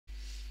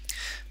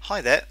Hi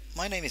there,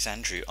 my name is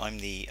Andrew. I'm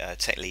the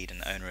tech lead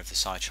and owner of the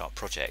SciChart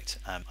project,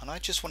 and I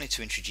just wanted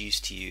to introduce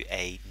to you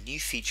a new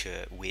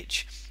feature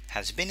which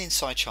has been in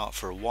SciChart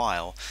for a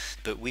while,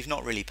 but we've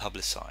not really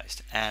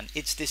publicized, and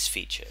it's this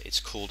feature.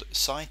 It's called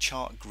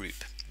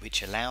SciChartGroup,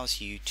 which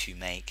allows you to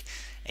make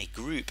a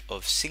group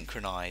of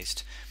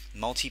synchronized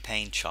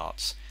multi-pane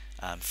charts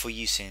for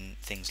use in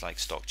things like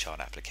stock chart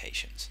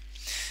applications.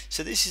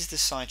 So this is the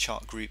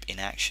SciChart group in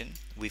action.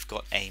 We've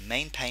got a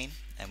main pane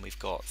and we've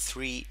got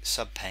three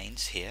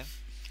sub-panes here.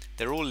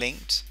 They're all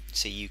linked,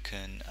 so you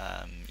can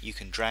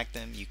drag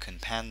them, you can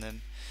pan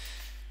them,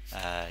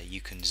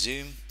 you can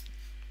zoom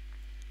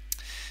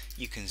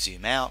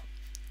out,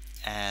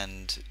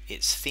 and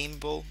it's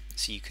themeable,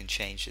 so you can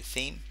change the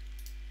theme.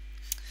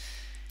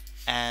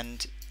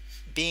 And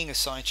being a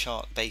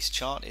SciChart based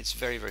chart, it's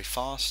very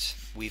fast.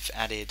 We've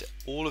added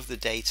all of the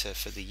data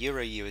for the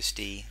Euro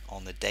USD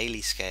on the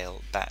daily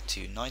scale back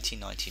to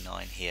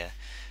 1999 here,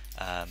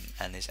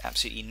 and there's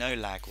absolutely no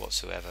lag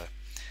whatsoever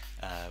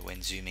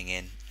when zooming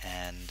in,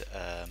 and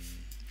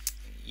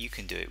you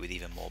can do it with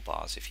even more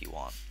bars if you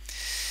want.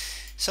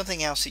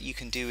 Something else that you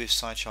can do with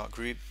SciChart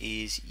Group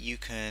is you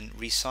can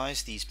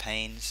resize these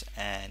panes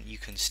and you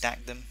can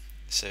stack them.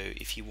 So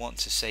if you want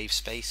to save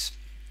space,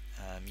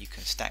 you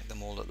can stack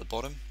them all at the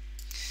bottom,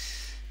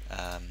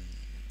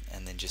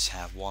 and then just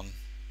have one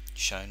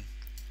shown,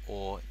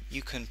 or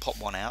you can pop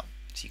one out,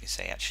 so you can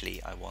say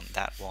actually I want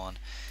that one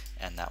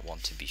and that one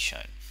to be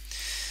shown.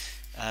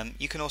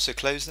 You can also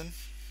close them,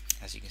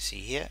 as you can see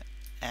here,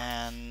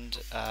 and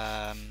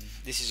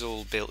this is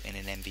all built in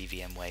an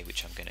MVVM way,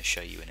 which I'm going to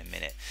show you in a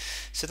minute.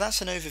 So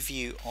that's an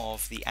overview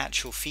of the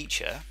actual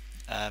feature.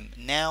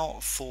 Now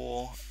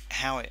for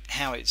how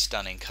it's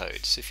done in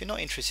code. So if you're not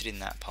interested in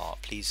that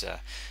part, please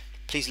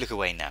look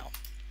away now.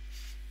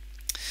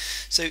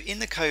 So in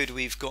the code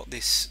we've got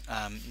this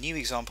new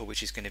example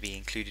which is going to be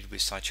included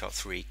with SciChart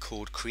 3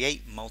 called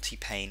Create Multi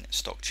Pane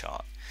Stock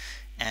Chart,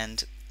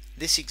 and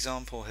this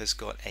example has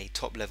got a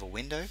top level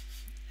window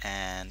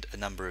and a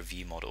number of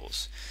view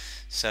models.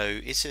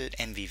 So it's an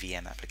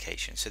MVVM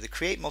application. So the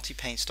Create Multi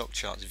Pane Stock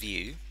Charts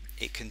view,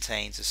 it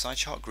contains a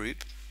SciChart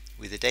group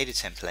with a data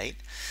template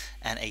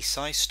and a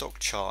SciStock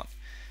chart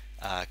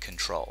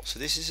control. So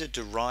this is a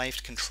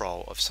derived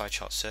control of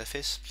SciChart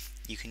Surface.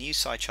 You can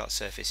use SciChart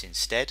Surface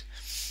instead,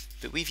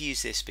 but we've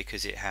used this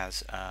because it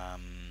has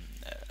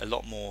a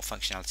lot more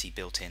functionality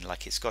built in.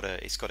 Like it's got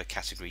a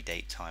category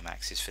date time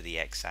axis for the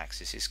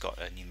x-axis, it's got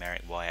a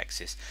numeric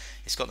y-axis,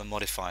 it's got the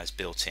modifiers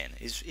built in.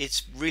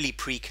 It's really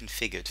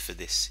pre-configured for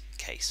this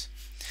case.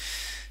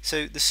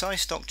 So the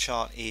SciStock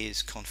chart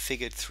is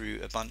configured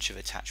through a bunch of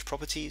attached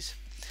properties,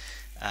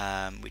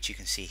 which you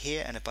can see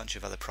here, and a bunch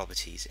of other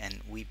properties, and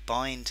we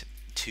bind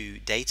to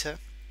data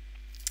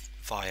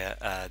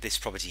via this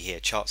property here,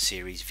 chart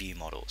series view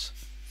models.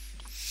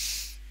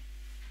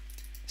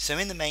 So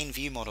in the main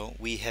view model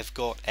we have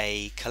got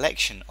a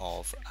collection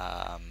of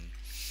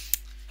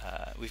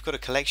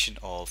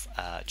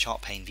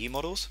chart pane view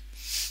models,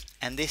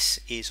 and this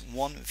is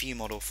one view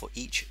model for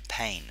each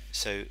pane.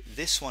 So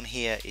this one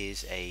here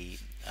is a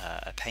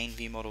pane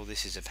view model,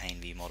 this is a pane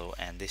view model,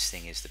 and this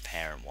thing is the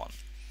parent one.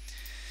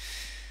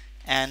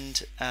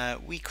 And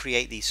we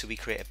create these, so we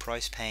create a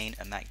price pane,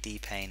 a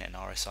MACD pane, an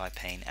RSI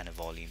pane, and a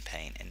volume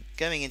pane. And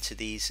going into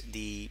these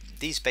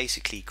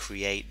basically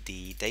create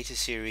the data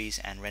series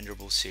and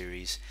renderable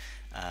series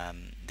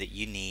that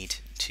you need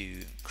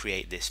to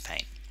create this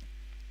pane.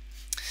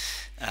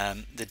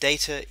 The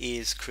data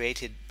is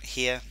created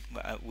here.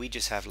 We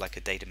just have like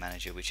a data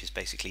manager, which is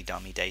basically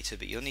dummy data,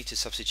 but you'll need to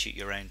substitute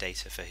your own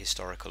data for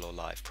historical or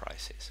live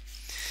prices.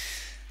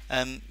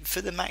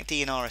 For the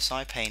MACD and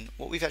RSI pane,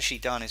 what we've actually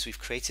done is we've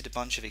created a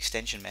bunch of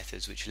extension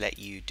methods which let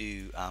you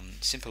do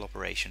simple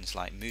operations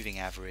like moving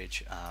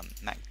average,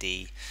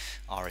 MACD,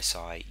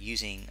 RSI,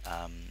 using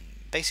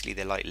basically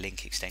they're like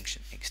link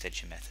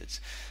extension methods.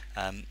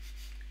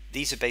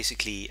 These are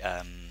basically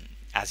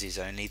as is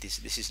only.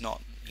 This is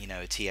not, you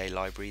know, a TA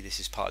library. This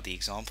is part of the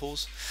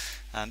examples,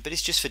 but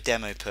it's just for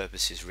demo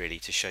purposes really,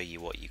 to show you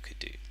what you could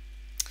do.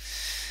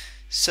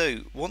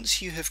 So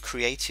once you have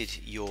created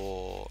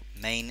your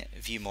main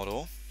view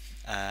model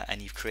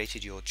and you've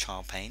created your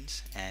child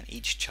panes, and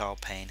each child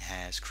pane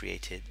has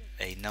created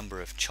a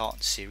number of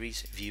chart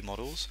series view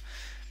models,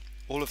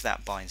 all of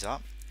that binds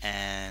up,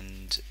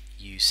 and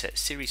you set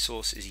series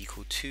source is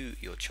equal to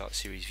your chart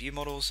series view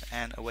models,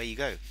 and away you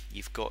go.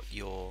 You've got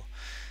your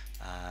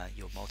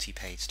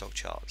multi-pane stock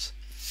charts.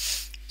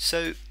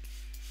 So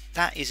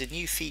that is a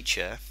new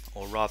feature,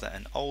 or rather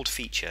an old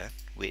feature,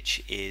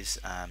 which is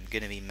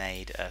going to be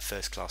made a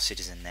first-class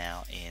citizen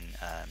now in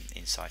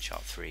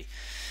SciChart 3.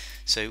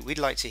 So we'd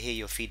like to hear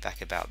your feedback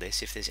about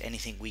this. If there's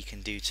anything we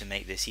can do to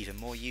make this even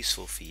more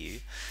useful for you,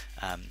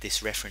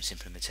 this reference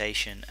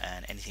implementation,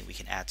 and anything we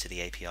can add to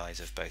the APIs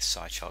of both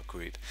SciChart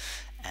Group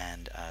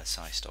and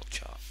SciStock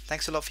Chart.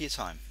 Thanks a lot for your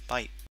time. Bye.